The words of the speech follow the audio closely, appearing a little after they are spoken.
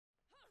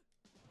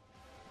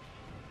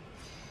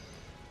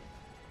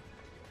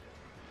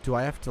Do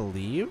I have to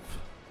leave?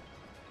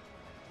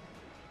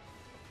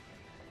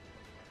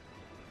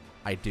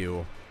 I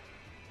do.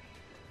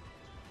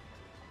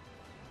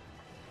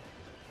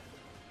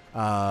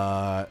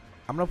 I'm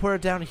gonna put her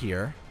down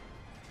here.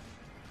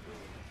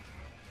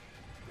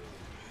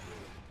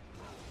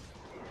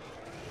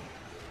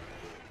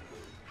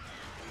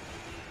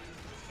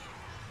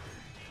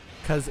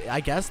 Because I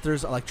guess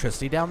there's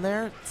electricity down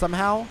there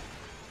somehow.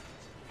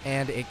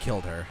 And it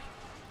killed her.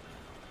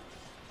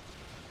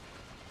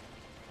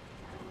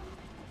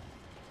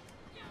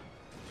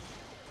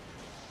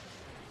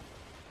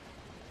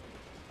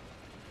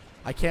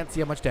 I can't see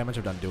how much damage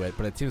I've done to it,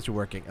 but it seems to be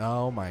working.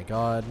 Oh my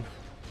god.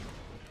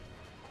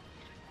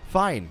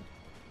 Fine.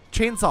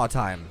 Chainsaw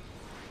time.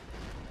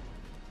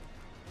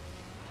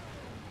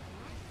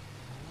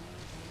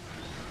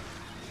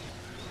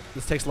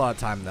 This takes a lot of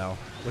time though,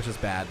 which is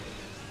bad.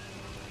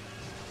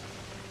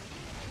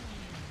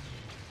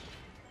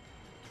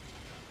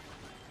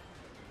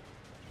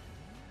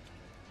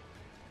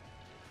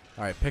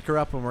 Alright, pick her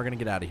up and we're gonna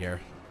get out of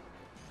here.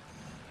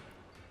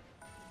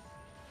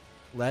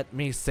 Let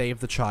me save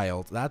the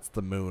child. That's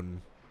the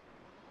moon.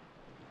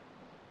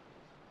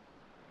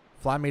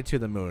 Fly me to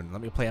the moon.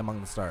 Let me play among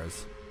the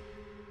stars.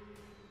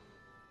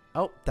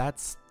 Oh,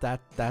 that's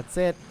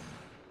it.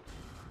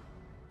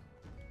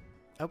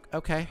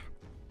 Okay.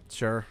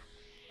 Sure.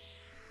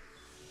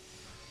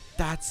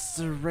 That's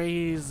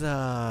Cereza.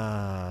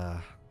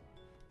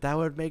 That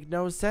would make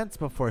no sense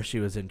before she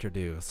was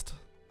introduced.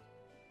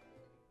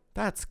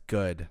 That's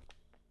good.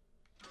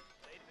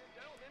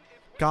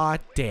 God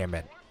damn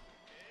it.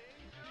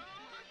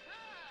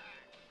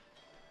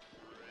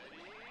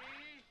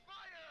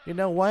 You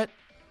know what?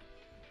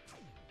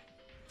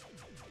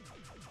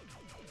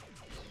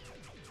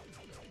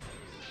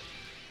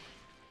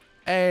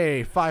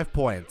 Hey, 5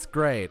 points.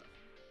 Great.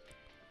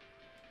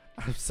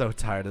 I'm so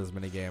tired of this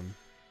minigame.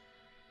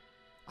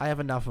 I have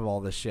enough of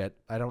all this shit.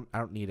 I don't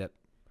need it.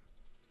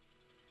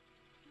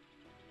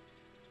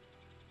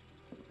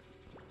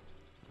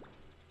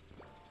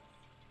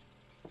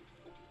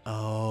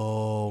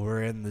 Oh,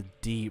 we're in the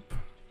deep.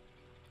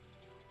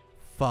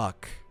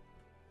 Fuck.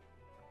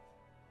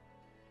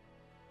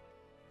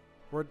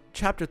 We're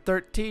chapter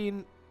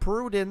 13,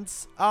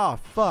 Prudence. Ah,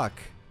 fuck.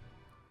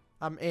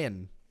 I'm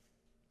in.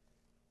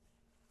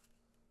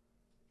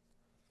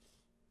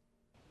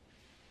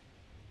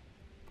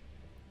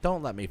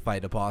 Don't let me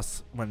fight a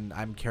boss when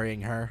I'm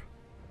carrying her.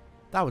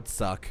 That would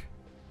suck.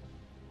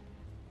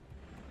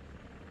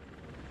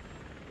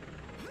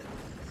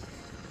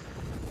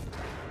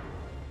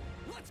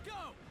 Let's go.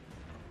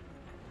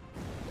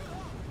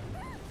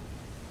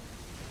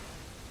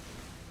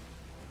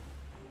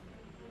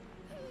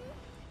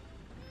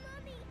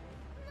 Mommy!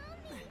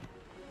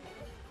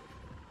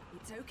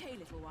 It's okay,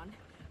 little one.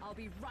 I'll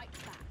be right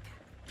back.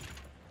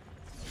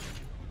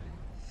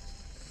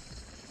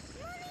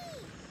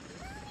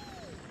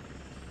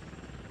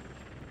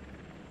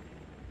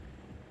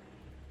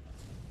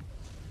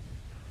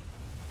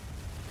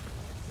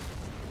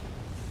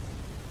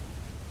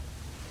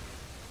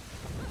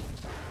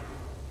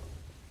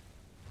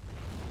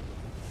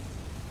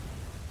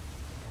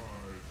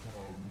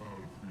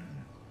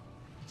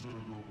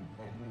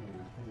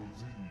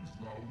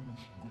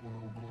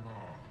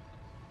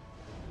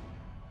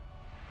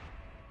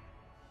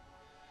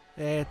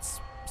 It's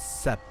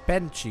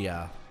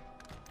Sapentia.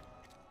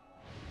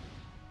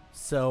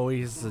 So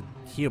he's a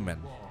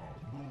human.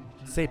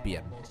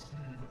 Sapien.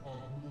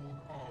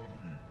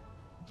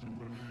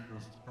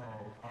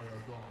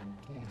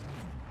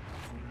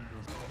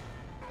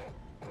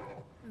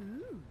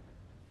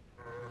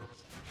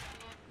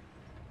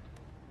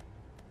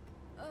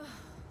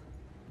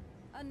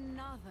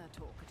 Another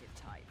talkative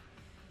type.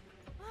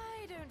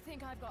 I don't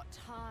think I've got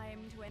time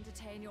to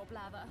entertain your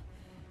blather.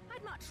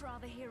 I'd much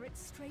rather hear it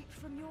straight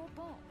from your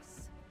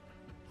boss.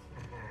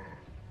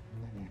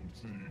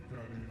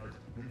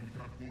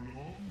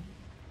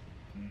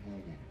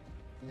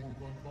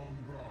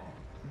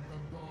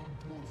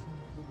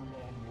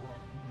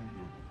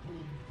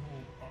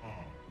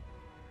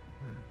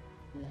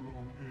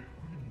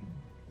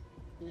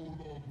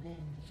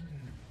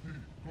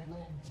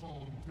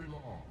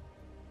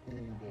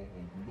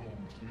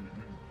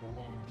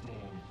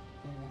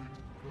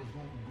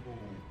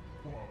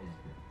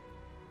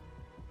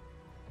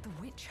 The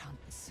witch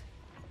hunts.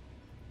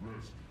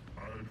 Rest, I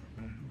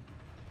feel.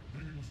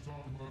 King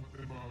Salman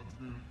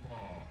Emadil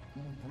Pa,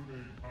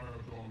 Upre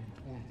Ayadon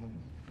Tozu,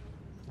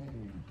 Fu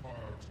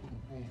Pax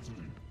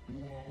Uposi,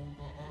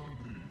 Uauna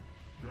Andi,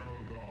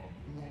 Galda,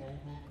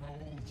 Uauna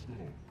Kaosko,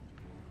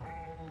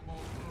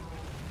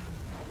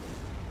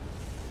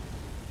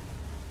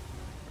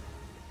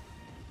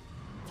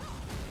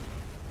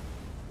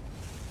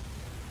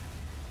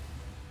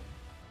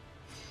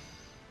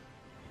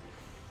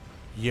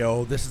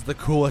 Yo, this is the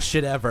coolest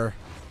shit ever.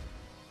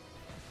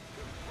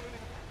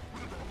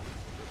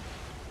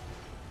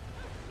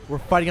 We're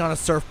fighting on a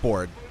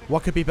surfboard.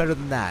 What could be better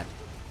than that?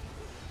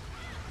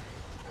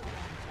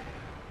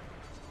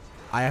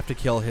 I have to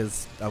kill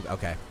his... Oh,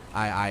 okay.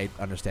 I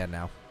understand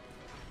now.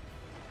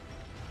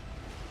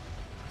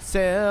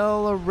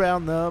 Sail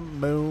around the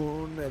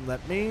moon and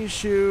let me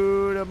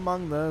shoot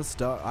among the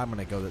stars. I'm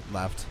gonna go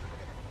left.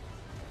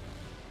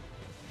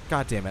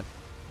 God damn it.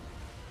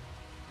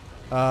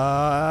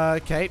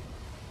 Okay.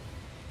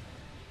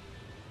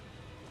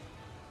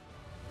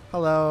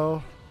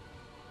 Hello.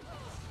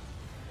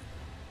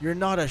 You're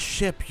not a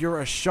ship,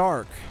 you're a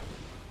shark.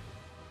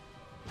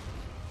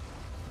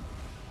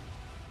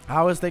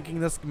 I was thinking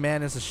this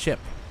man is a ship.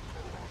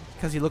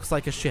 Because he looks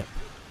like a ship.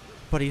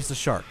 But he's a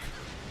shark.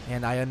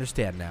 And I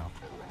understand now.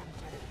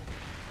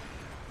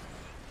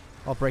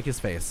 I'll break his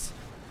face.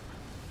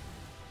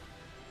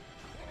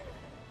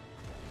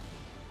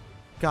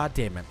 God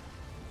damn it.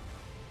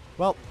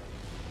 Well,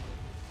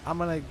 I'm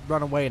gonna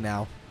run away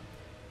now.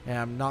 And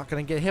I'm not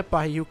gonna get hit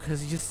by you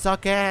because you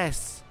suck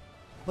ass.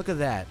 Look at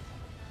that.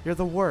 You're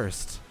the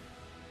worst.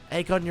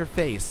 Egg on your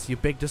face, you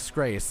big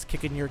disgrace.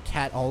 Kicking your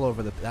cat all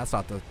over the... That's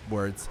not the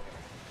words.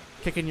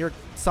 Kicking your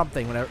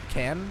something whenever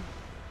can.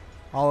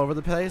 All over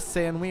the place,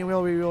 saying we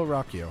will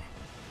rock you.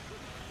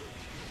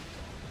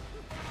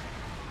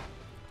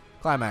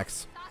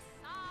 Climax.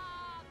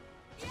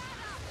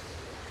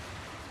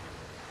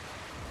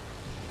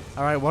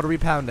 Alright, what are we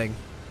pounding?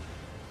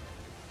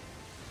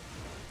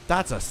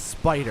 That's a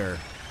spider.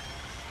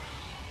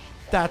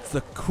 That's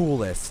the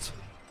coolest.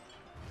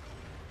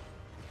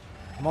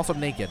 I'm also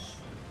naked.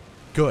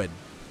 Good.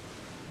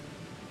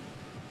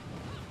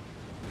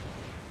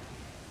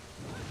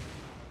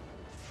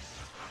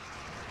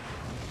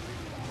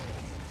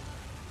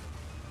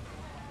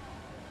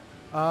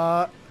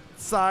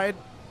 Side.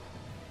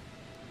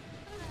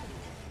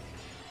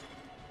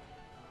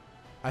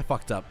 I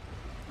fucked up.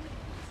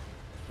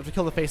 Have to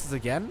kill the faces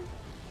again?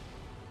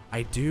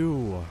 I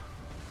do.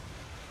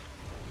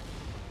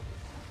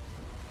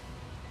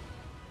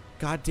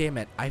 God damn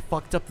it. I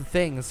fucked up the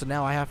thing, so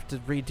now I have to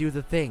redo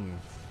the thing.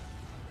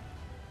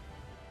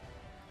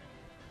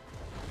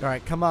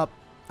 Alright, come up.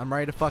 I'm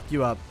ready to fuck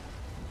you up.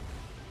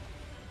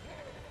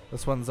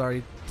 This one's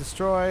already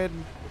destroyed.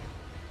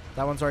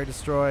 That one's already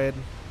destroyed.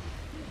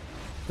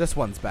 This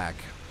one's back.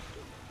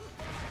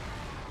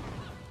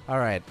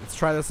 Alright, let's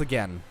try this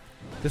again.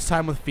 This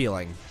time with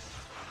feeling.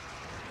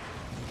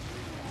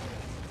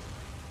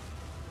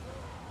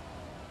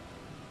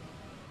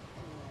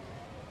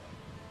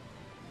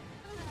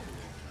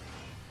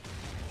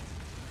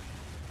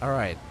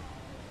 Alright.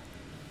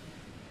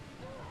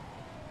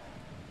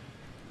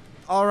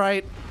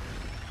 Alright.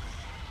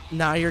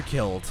 Now you're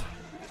killed.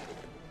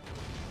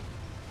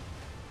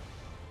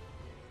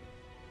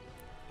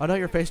 Oh no,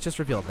 your face just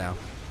revealed now.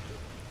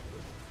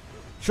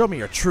 Show me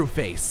your true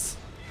face.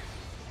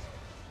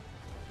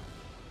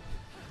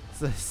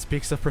 This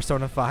speaks of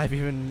Persona 5,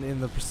 even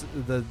in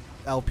the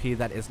LP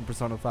that isn't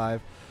Persona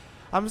 5.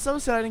 I'm so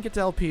sad I didn't get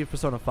to LP of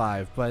Persona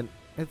 5, but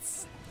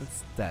it's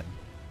dead.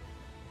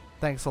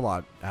 Thanks a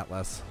lot,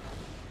 Atlas.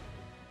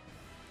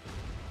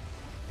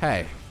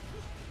 Hey.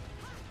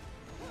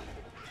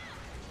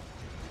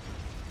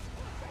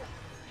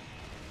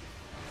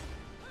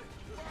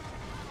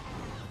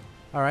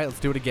 Alright, let's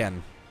do it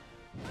again.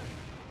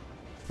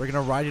 We're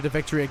gonna ride you to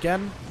victory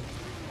again?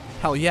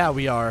 Hell yeah,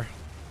 we are.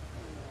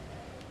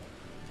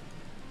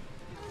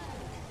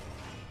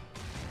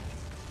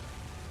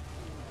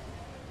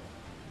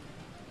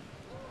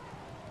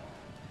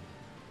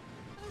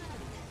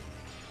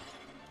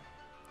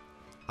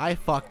 I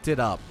fucked it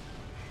up.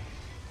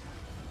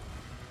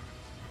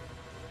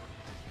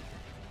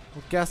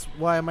 Well, guess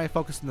why am I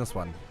focused on this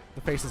one?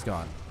 The face is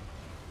gone.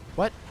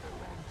 What?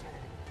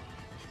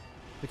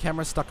 The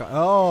camera's stuck on...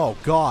 Oh,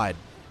 God.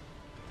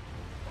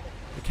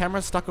 The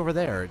camera's stuck over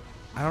there.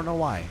 I don't know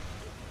why.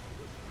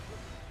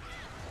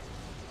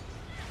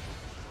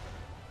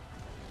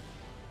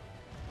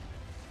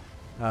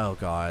 Oh,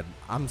 God.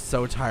 I'm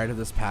so tired of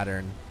this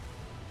pattern.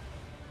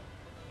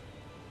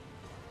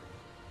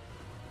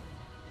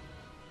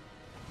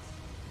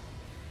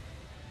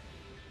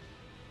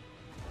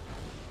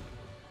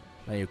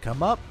 Now you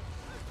come up,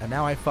 and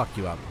now I fuck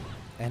you up.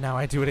 And now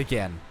I do it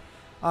again.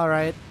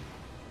 Alright.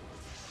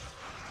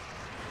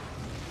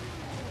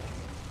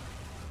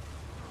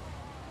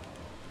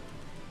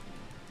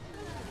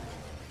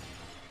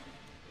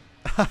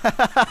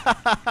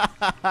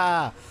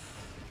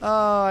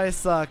 Oh, I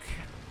suck.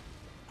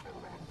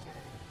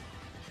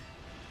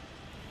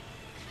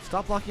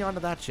 Stop locking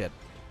onto that shit.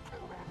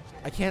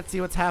 I can't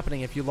see what's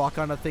happening if you lock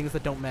onto things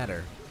that don't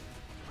matter.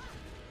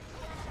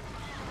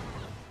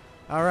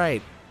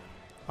 Alright.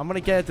 I'm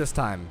gonna get it this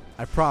time.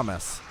 I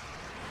promise.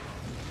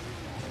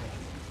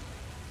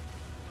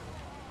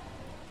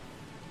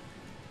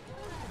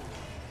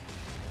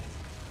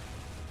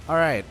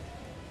 Alright.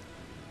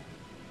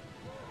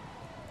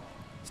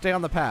 Stay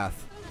on the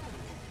path.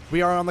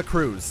 We are on the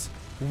cruise.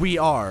 We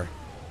are.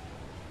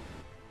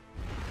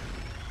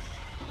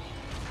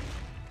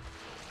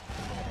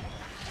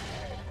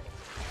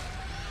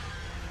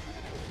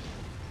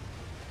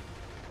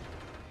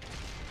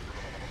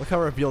 Look how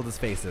revealed his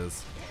face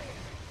is.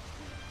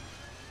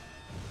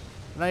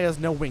 Now he has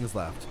no wings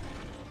left.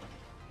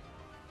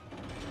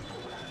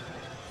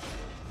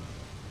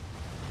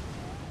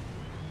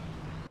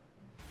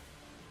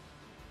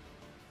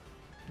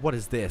 What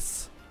is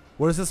this?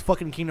 What is this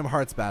fucking Kingdom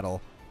Hearts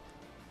battle?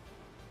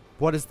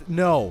 What is...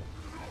 No!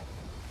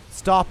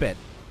 Stop it!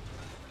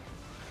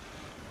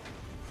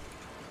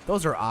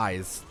 Those are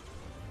eyes.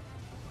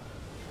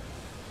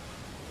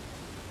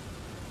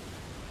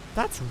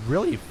 That's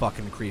really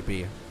fucking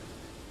creepy.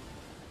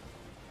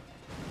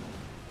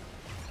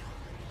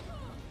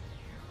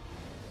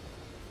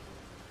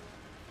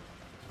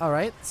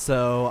 Alright,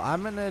 so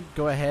I'm gonna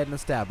go ahead and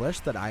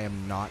establish that I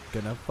am not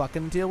gonna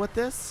fucking deal with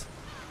this.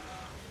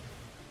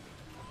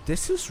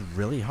 This is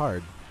really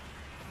hard.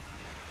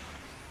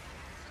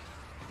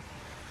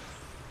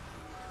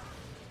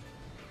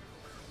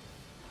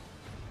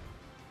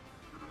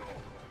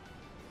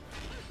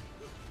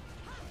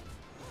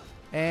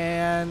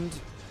 And...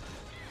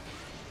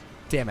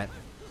 damn it.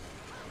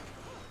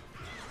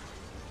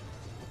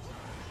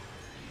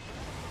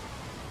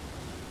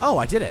 Oh,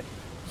 I did it.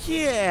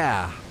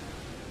 Yeah!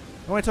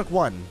 I only took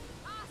one.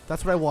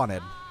 That's what I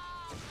wanted.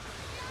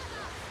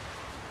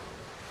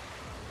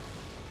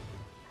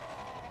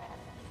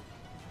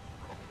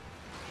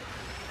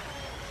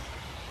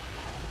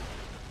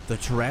 The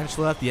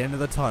tarantula at the end of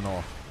the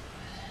tunnel.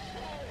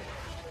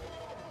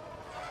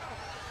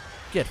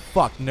 Get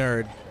fucked,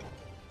 nerd.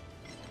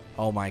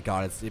 Oh my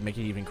god, it makes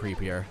it even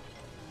creepier.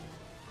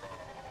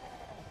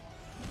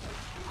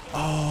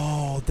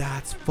 Oh,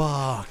 that's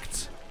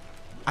fucked.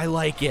 I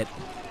like it.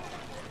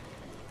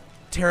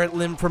 Tear it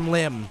limb from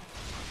limb.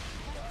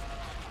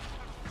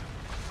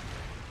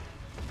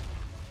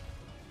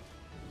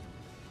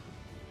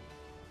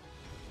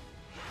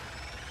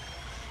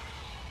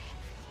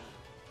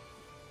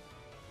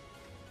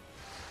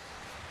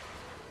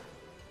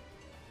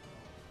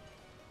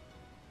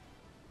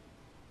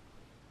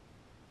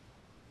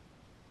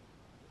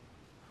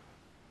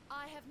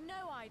 I have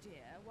no idea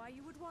why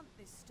you would want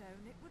this stone.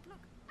 It would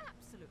look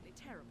absolutely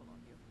terrible on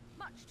you.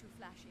 Much too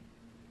flashy.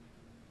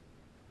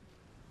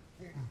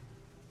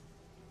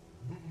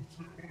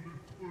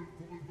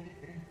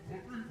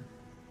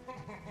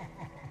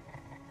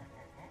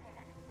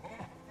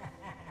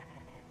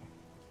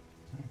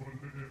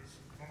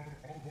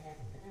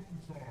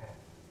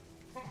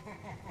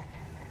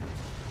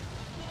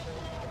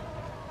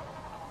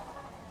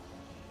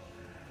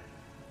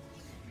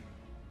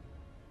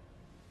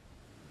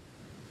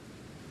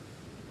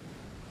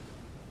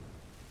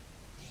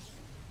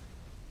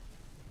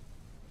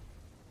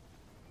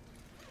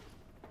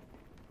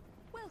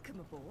 Welcome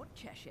aboard,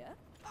 Cheshire.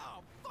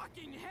 Oh,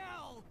 fucking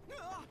hell!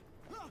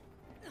 Mummy!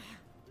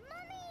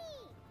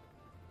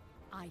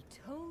 I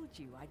told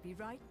you I'd be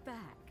right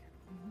back.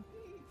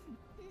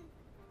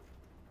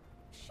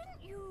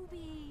 Shouldn't you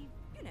be,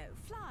 you know,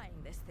 flying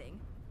this thing?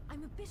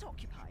 I'm a bit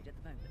occupied at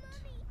the moment.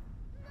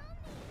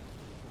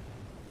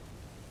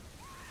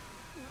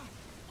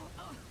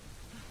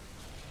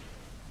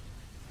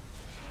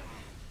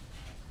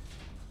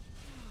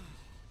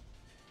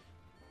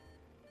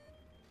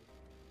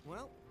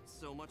 Well,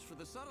 so much for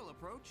the subtle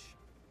approach.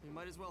 We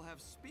might as well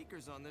have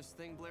speakers on this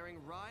thing blaring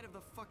Ride of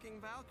the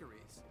fucking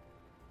Valkyries.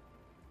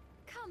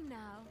 Come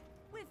now,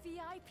 we're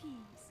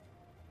VIPs.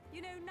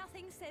 You know,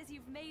 nothing says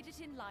you've made it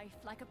in life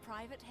like a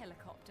private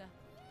helicopter.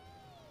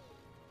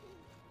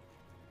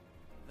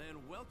 Then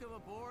welcome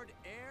aboard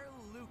Air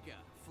Luca,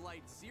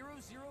 Flight 001.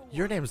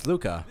 Your name's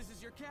Luca. This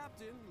is your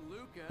captain,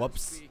 Luca,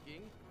 Whoops.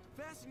 speaking.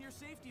 Fasten your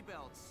safety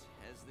belts,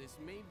 as this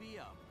may be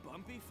a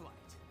bumpy flight.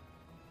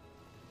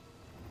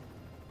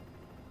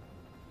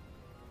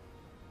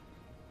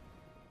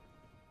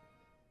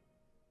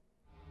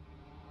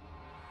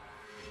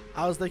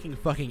 I was thinking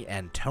fucking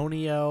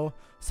Antonio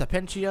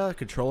Sapientia,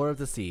 Controller of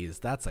the Seas.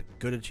 That's a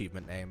good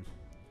achievement name.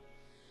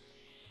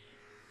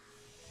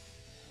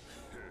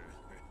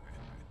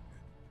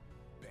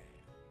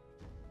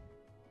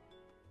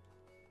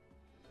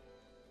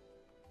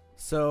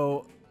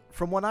 So,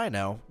 from what I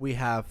know, we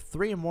have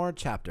 3 more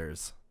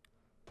chapters.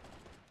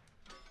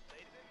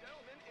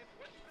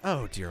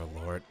 Oh, dear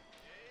Lord.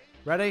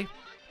 Ready?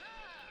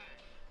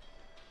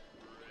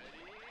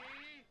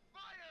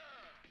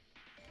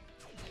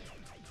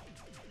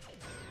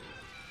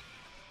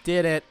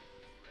 Did it.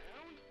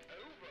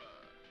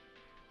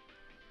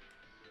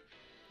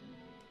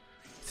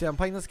 See, I'm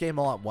playing this game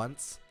all at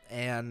once,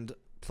 and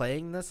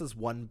playing this as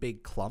one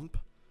big clump,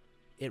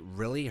 it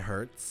really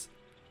hurts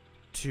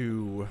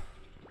to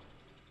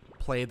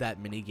play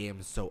that mini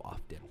game so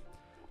often.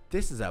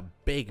 This is a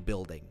big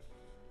building.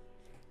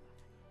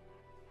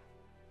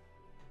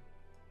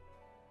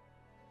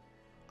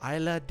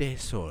 Isla de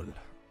Sol.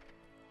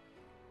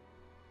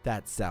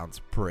 That sounds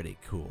pretty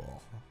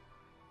cool.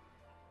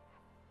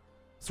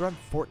 So I'm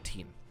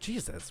 14.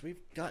 Jesus, we've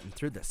gotten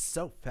through this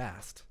so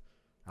fast.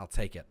 I'll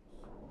take it.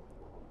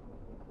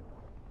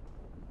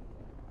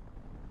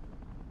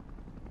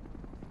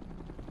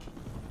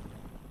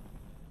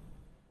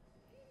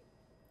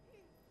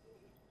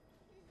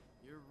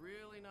 You're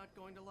really not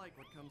going to like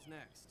what comes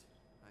next.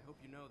 I hope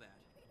you know that.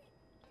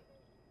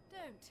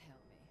 Don't tell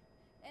me.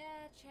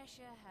 Air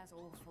Cheshire has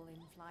awful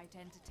in-flight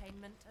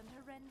entertainment and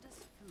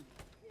horrendous food.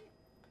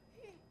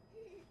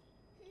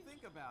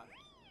 Think about it.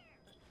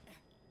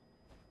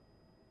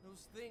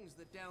 Those things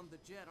that downed the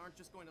jet aren't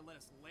just going to let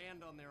us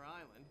land on their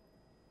island.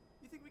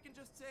 You think we can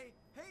just say,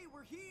 hey,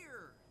 we're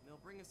here, and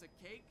they'll bring us a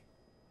cake?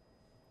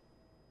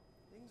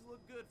 Things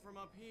look good from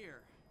up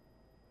here.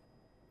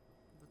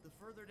 But the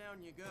further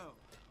down you go,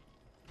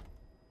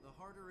 the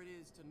harder it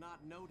is to not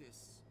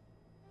notice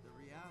the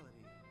reality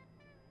of things.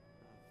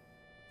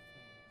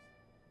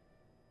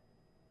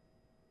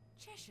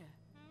 Cheshire,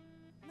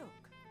 look.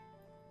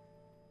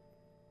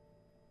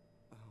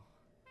 Oh,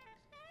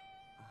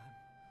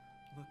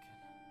 I'm looking.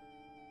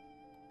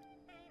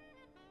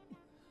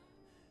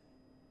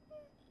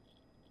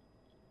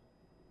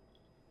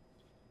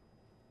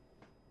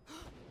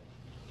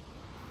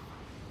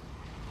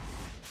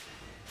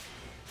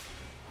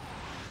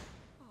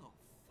 Oh,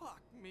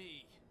 fuck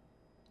me.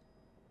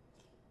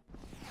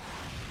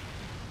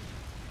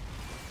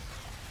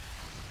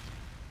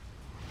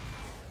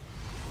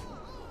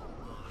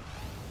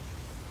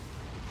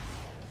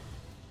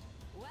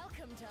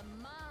 Welcome to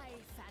my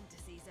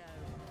fantasy zone.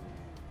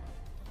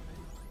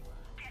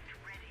 Get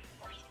ready.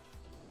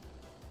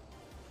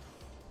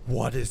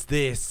 What is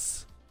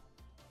this?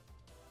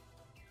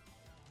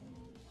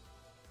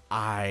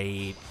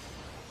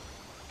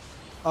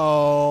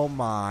 Oh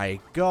my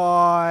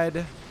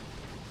god.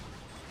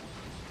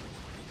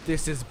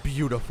 This is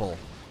beautiful.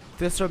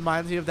 This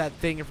reminds me of that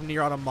thing from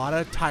Nier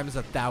Automata times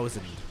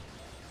 1,000.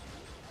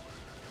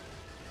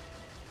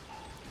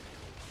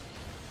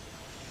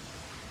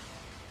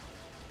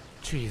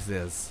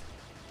 Jesus.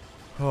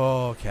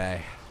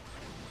 Okay.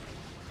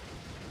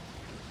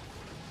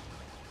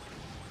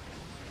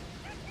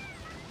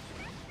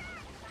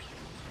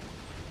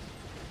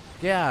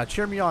 Yeah,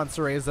 cheer me on,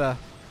 Cereza.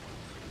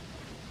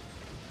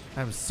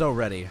 I'm so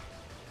ready.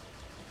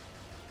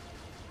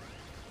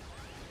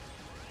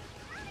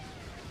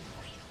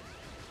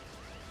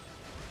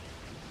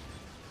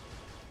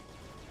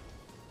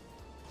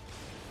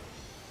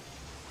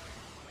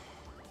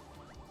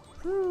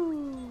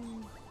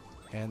 Whew.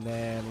 And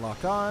then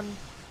lock on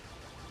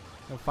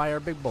and fire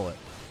a big bullet.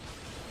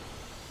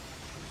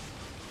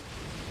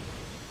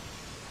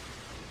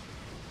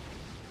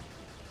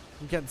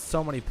 I'm getting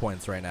so many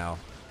points right now.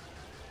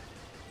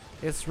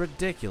 It's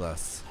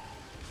ridiculous.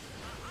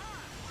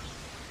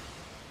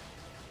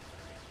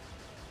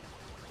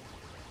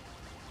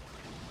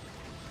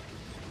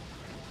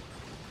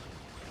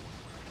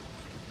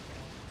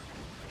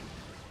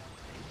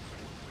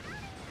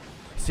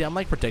 See, I'm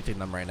like predicting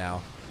them right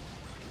now.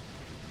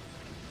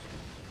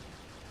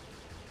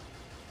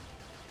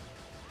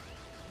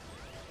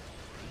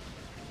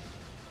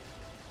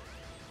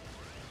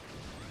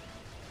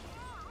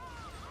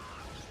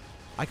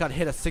 I got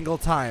hit a single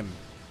time.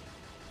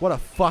 What a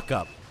fuck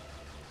up.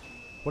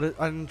 What,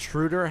 an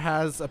intruder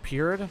has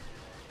appeared?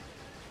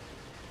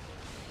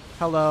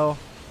 Hello.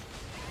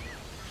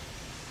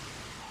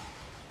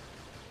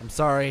 I'm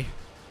sorry.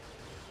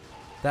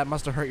 That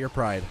must have hurt your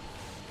pride.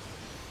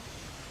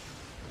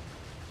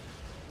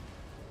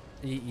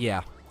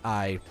 Yeah,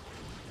 you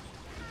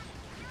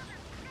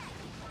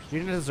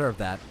didn't deserve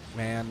that,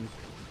 man.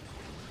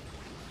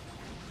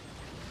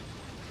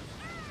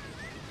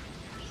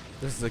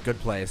 This is a good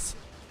place.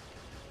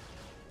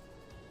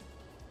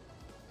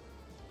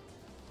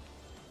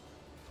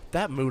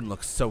 That moon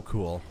looks so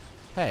cool.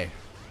 Hey.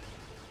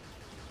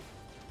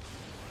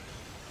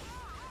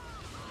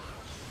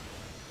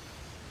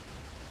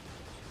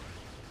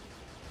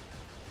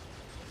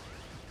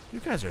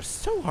 You guys are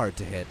so hard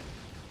to hit.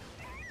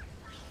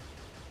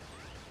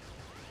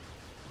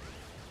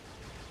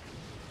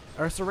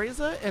 Are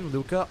Cereza and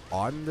Luca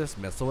on this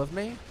missile with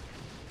me?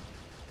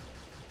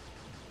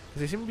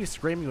 Because they seem to be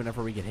screaming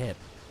whenever we get hit.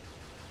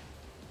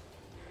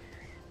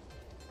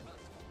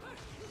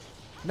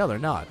 No, they're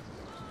not.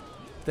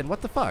 Then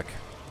what the fuck?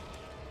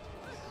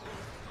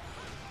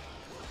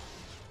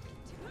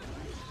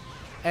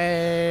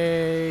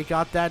 Hey,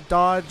 got that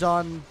dodge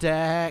on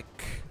deck.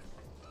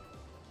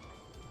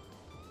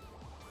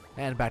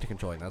 And back to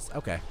controlling this.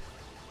 Okay.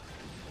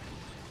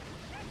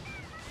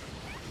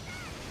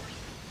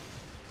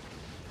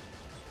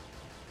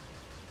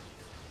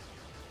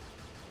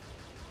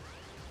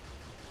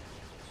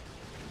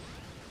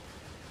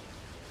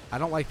 I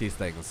don't like these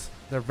things.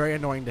 They're very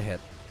annoying to hit.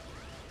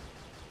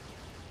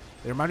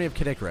 They remind me of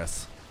Kid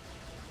Icarus.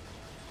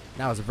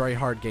 Now it's a very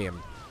hard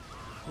game.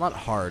 Not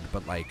hard,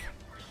 but like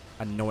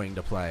annoying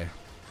to play.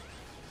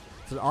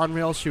 It's an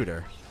on-rail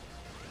shooter.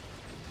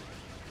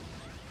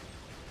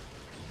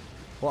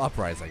 Well,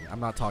 Uprising. I'm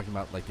not talking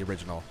about like the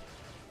original.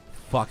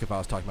 Fuck if I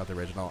was talking about the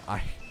original.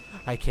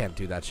 I can't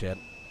do that shit.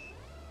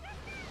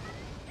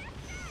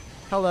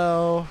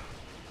 Hello.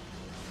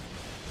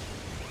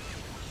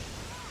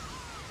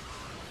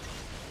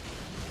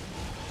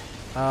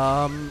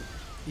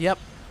 Yep.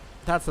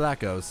 That's how that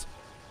goes.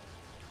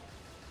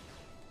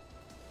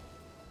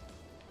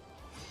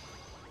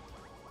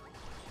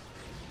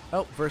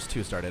 Oh, verse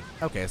 2 started.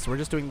 Okay, so we're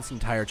just doing this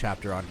entire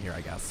chapter on here,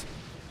 I guess.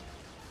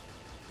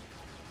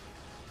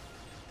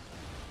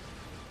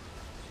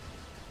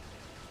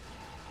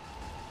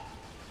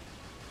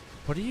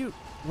 What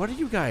are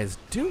you guys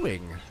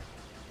doing?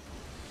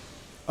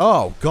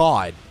 Oh,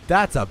 God.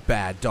 That's a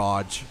bad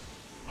dodge.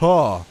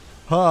 Huh.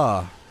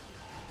 Huh.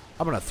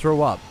 I'm gonna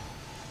throw up.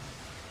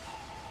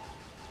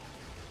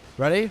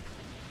 Ready?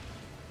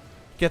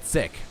 Get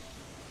sick.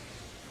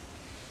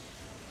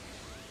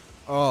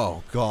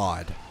 Oh,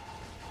 God.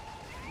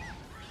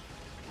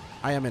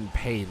 I am in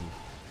pain.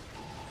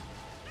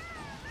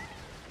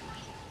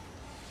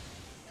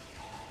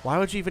 Why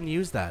would you even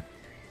use that?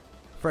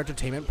 For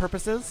entertainment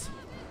purposes?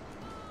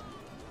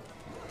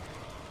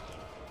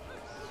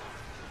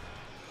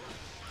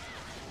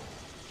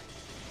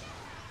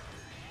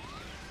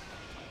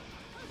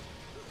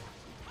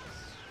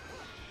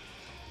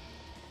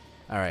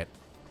 Alright.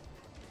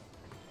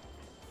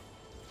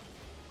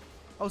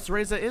 Oh,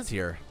 Cereza is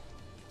here.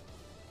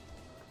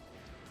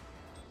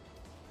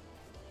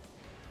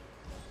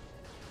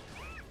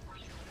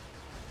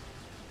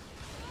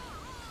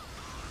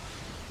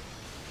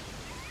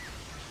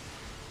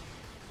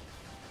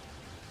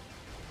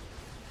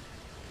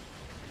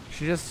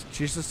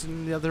 She's just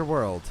in the other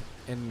world.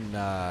 In,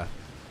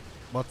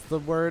 what's the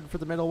word for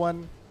the middle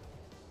one?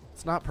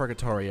 It's not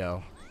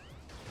Purgatorio.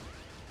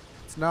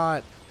 It's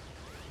not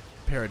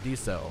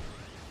Paradiso.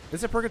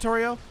 Is it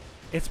Purgatorio?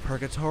 It's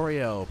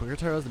Purgatorio.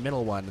 Purgatorio's the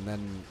middle one, and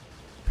then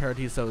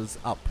Paradiso's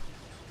up.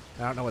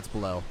 I don't know what's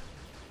below.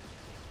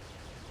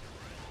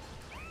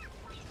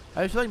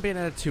 I have a feeling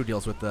Bayonetta 2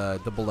 deals with the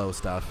below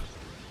stuff.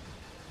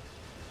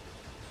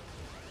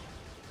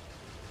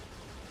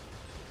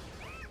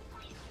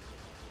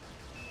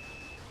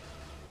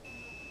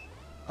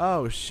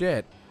 Oh,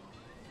 shit.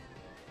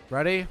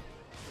 Ready?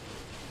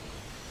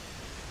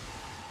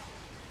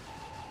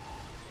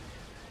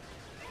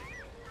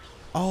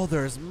 Oh,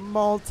 there's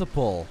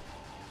multiple.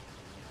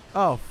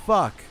 Oh,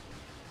 fuck.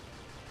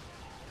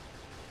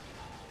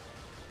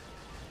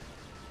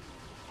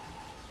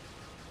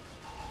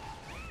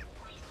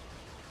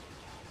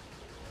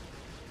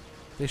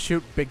 They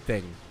shoot big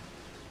thing.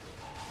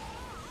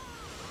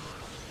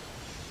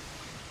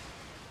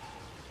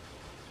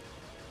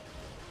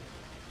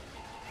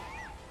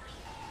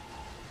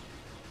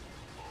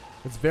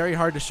 It's very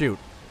hard to shoot.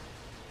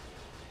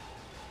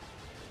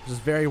 Which is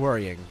very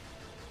worrying.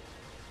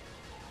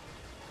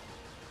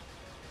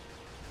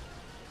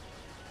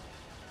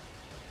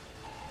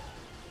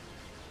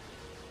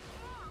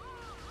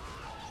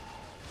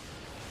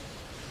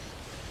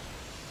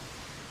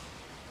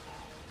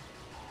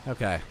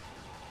 Okay.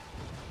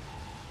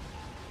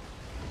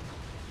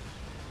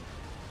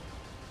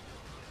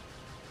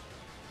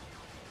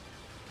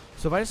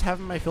 So if I just have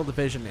him in my field of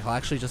vision, he'll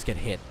actually just get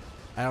hit.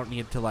 I don't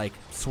need to, like,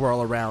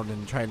 swirl around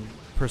and try and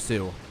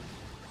pursue.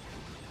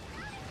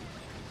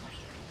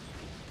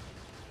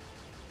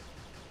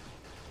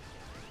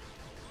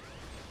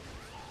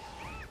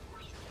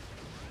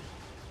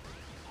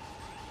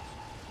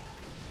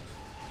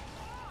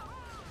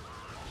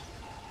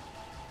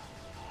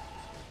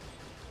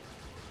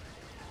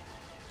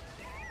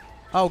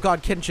 Oh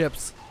god,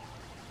 kinships.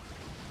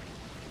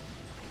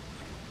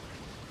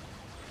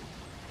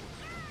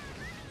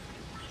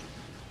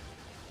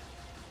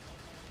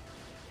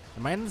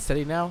 Am I in the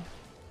city now?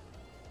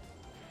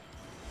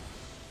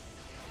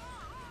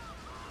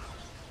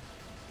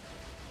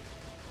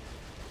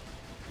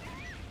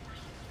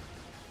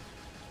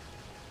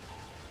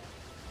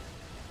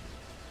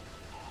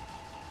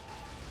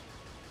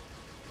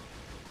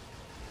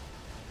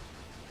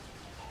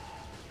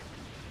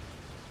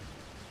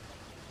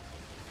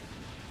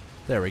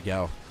 There we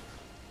go.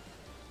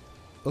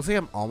 Looks like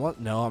I'm almost...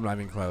 No, I'm not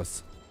even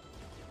close.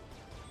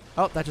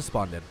 Oh, that just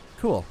spawned in.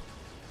 Cool.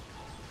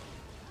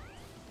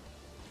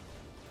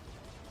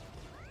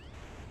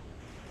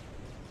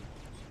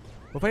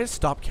 What if I just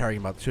stop caring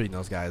about shooting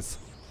those guys?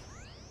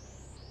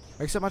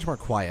 Makes it much more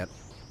quiet.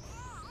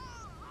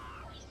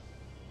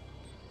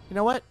 You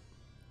know what?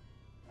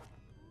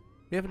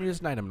 We haven't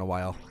used an item in a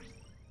while.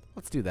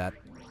 Let's do that.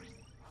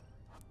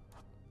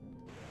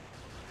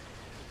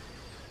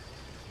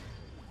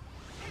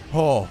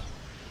 Oh.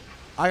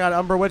 I got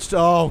Umber Witched.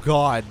 Oh,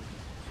 God.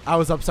 I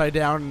was upside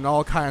down in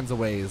all kinds of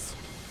ways.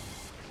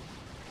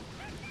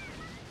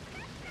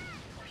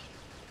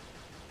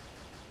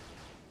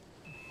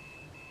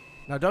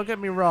 Now, don't get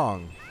me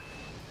wrong.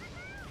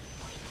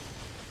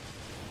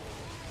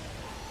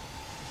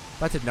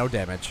 That did no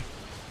damage.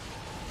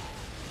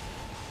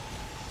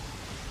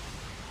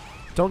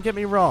 Don't get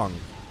me wrong.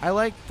 I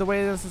like the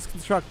way this is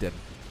constructed.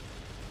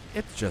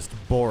 It's just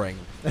boring.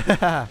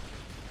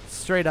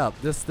 Straight up,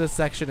 this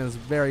section is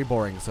very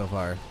boring so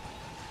far.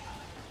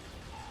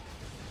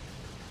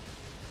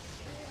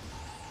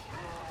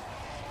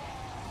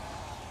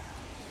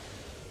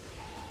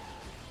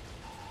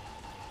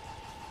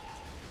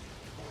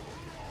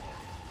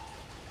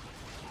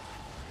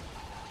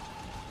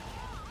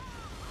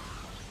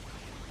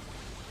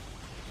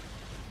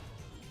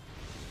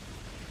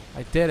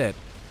 I did it.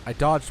 I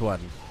dodged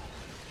one.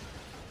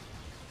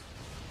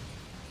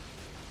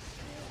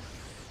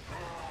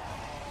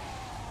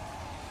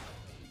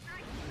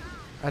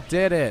 I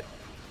did it.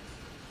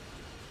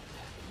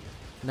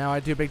 Now I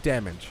do big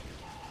damage.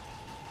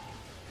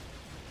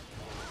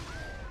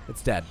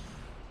 It's dead.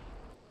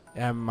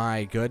 Am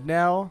I good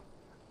now?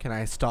 Can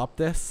I stop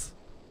this?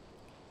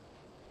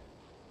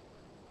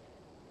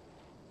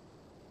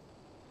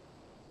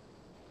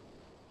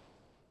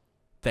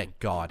 Thank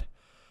God.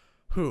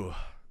 Whew.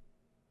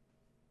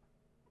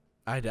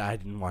 I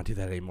didn't want to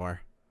do that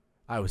anymore.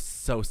 I was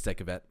so sick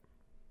of it.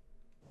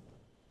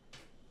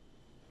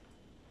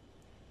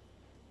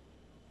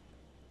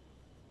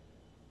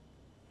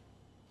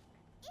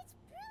 It's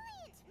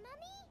brilliant,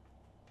 Mummy!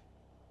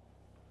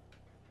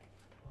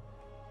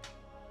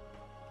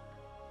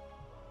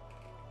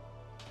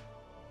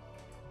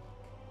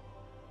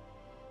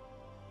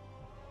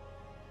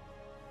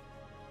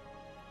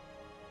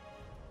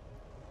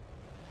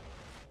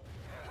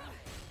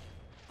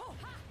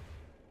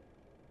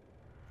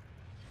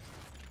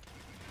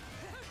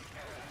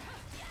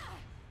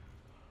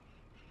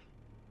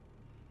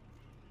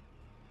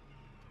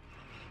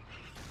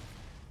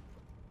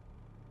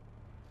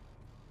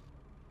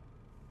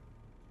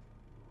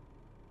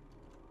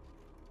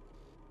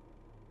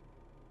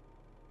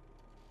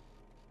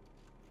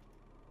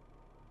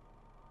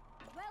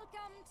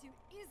 Welcome to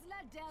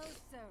Isla del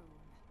Sol.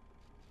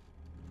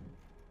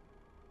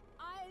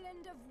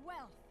 Island of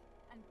wealth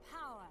and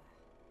power.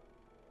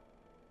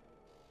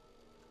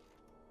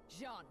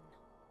 Jean,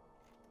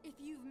 if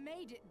you've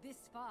made it this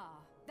far,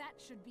 that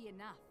should be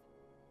enough.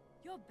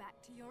 You're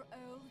back to your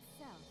old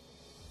self.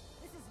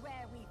 This is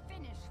where we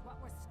finish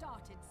what was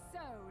started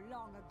so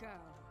long ago.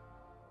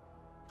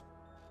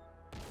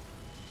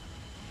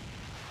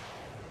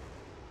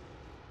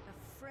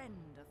 A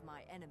friend of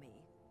my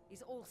enemy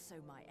is also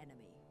my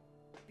enemy,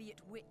 be it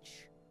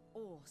witch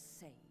or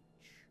sage.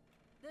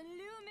 The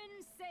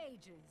Lumen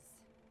Sages.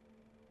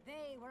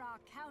 They were our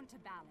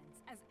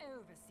counterbalance as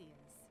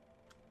overseers.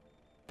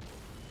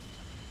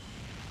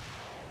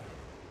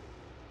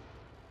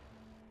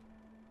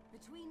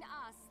 Between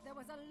us, there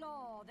was a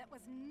law that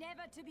was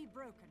never to be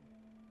broken.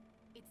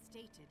 It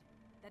stated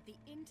that the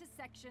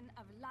intersection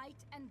of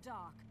light and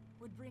dark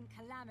would bring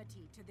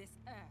calamity to this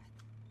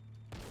earth.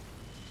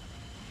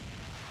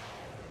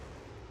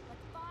 But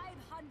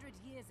 500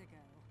 years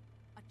ago,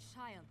 a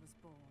child was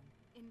born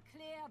in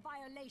clear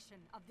violation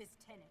of this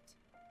tenet.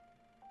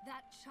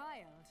 That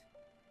child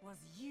was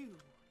you.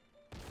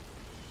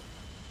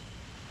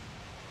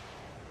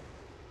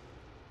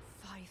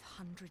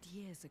 500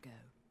 years ago.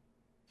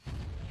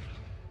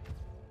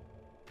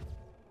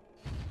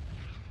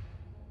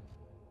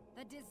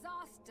 The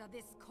disaster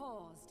this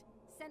caused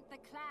sent the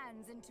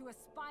clans into a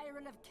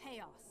spiral of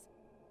chaos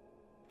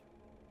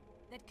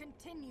that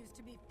continues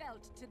to be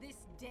felt to this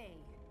day.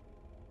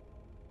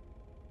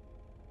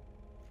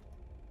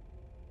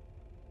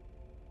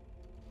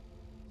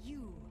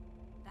 You,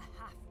 the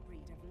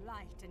half-breed of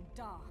light and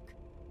dark,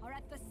 are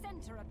at the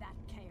center of that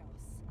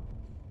chaos.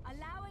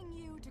 Allowing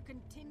you to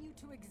continue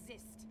to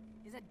exist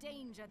is a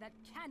danger that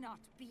cannot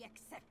be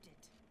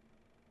accepted.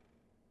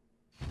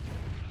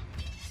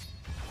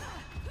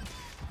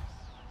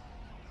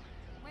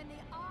 When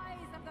the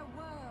eyes of the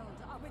world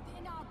are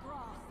within our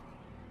grasp,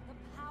 the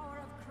power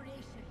of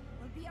creation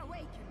will be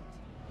awakened.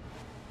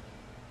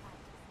 That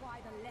is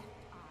why the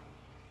left eye,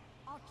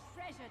 our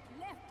treasured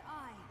left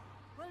eye,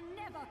 will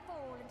never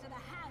fall into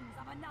the hands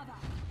of another.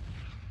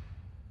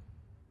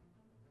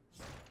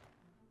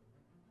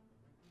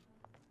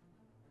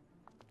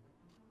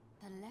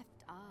 The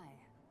left eye,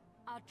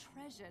 our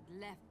treasured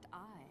left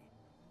eye,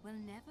 will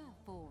never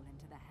fall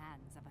into the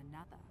hands of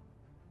another.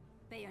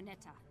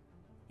 Bayonetta,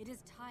 it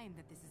is time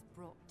that this is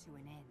brought to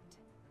an end.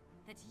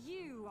 That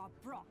you are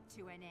brought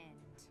to an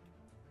end.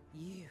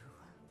 You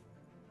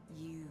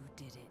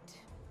did it.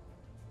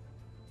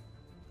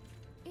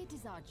 It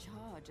is our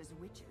charge as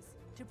witches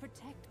to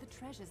protect the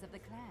treasures of the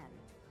clan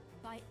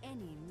by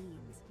any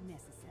means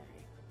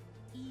necessary,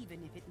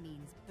 even if it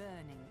means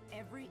burning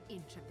every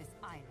inch of this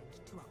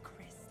island to a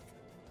crisp.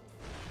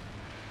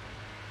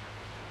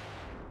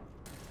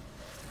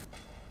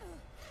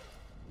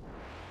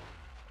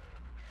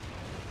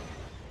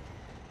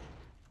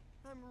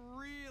 I'm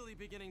really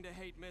beginning to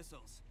hate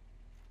missiles.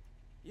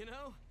 You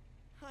know,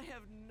 I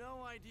have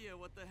no idea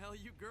what the hell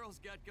you girls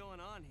got going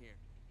on here.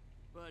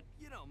 But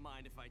you don't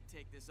mind if I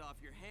take this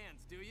off your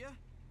hands, do you?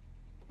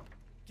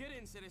 Get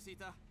in,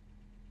 Cerecita.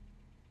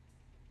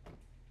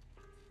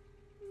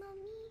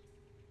 Mummy?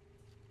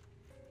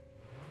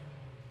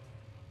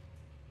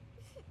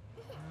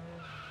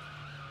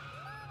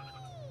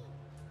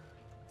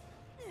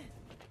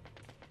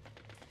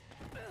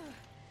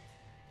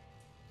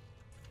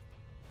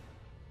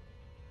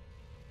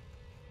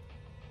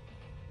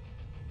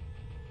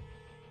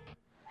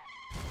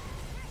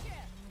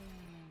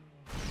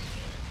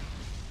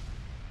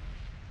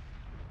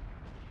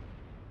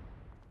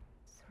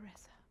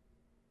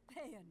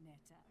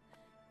 Bayonetta,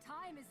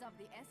 time is of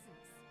the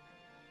essence.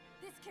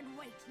 This can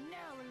wait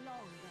no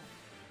longer.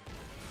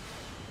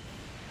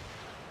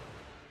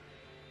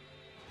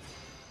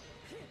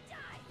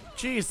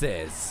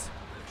 Jesus.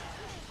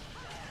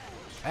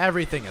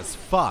 Everything is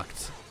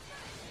fucked.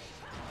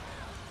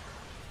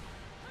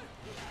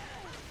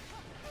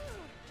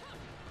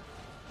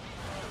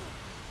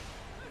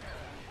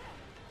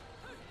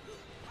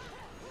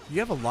 You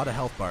have a lot of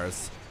health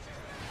bars.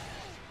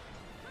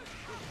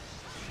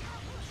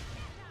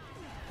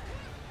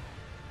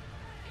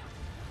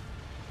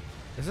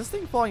 Is this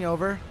thing falling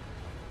over?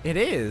 It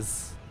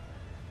is.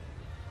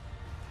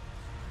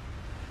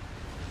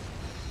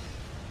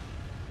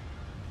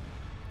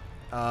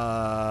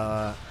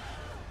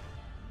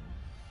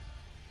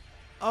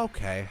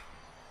 Okay.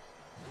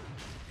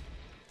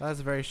 That's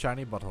a very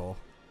shiny butthole.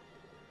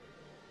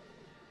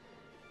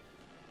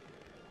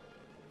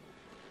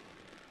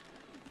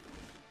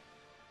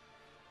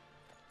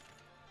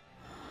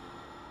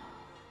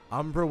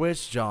 Umbra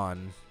Witch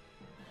John.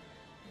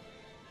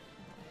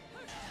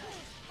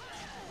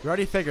 We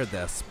already figured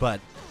this, but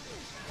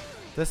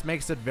this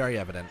makes it very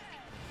evident.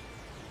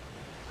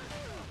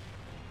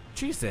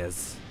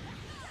 Jesus.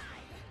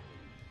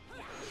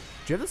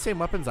 Do you have the same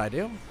weapons I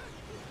do?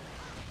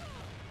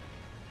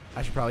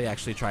 I should probably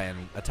actually try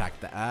and attack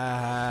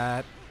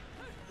that.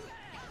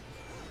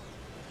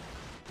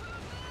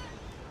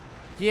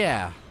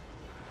 Yeah.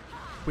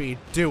 We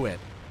do it.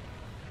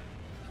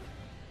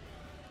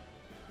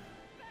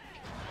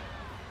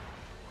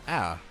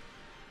 Ah.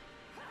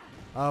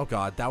 Oh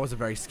god, that was a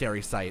very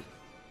scary sight.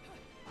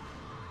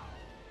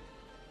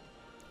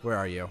 Where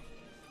are you?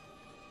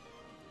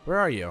 Where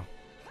are you?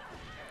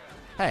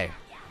 Hey.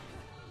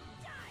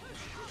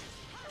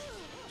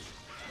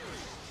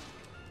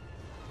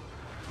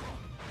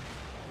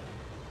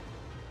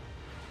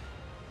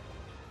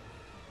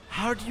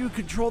 How do you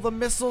control the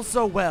missile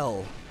so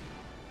well?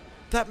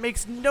 That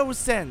makes no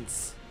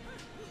sense.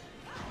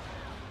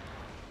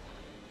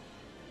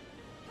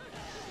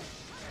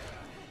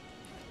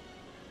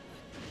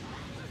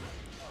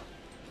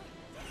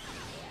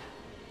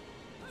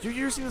 You're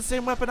using the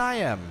same weapon I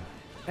am,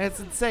 and it's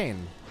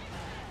insane.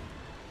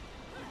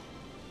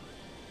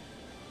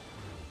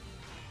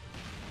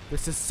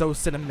 This is so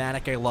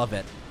cinematic, I love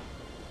it.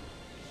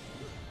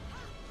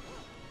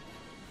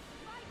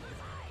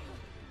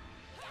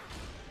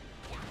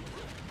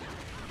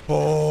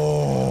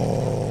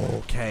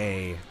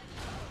 Okay.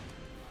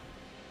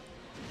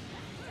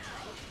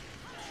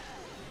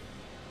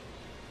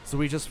 So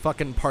we just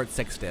fucking part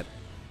 6'd it.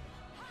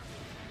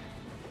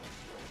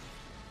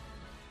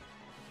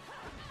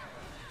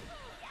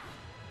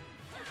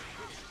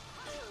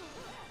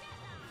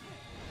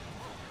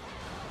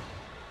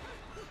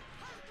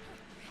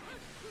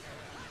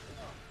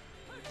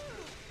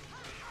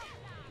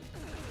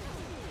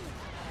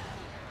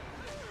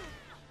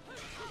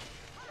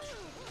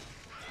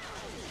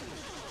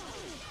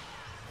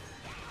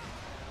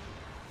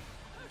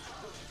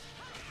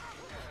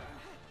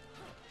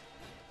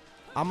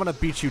 I'm gonna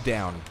beat you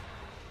down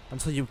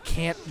until you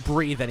can't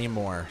breathe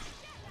anymore.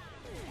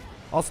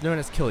 Also known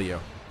as kill you.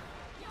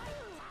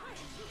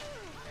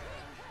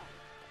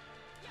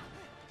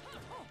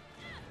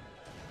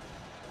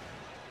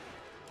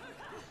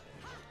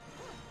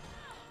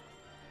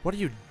 What are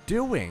you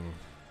doing?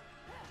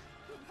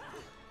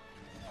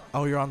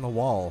 Oh, you're on the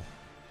wall.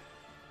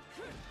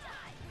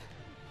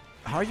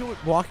 How are you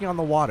walking on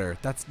the water?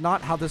 That's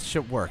not how this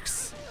shit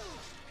works.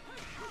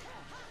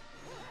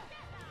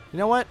 You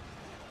know what?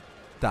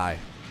 Die.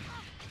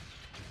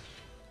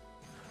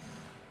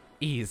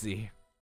 Easy.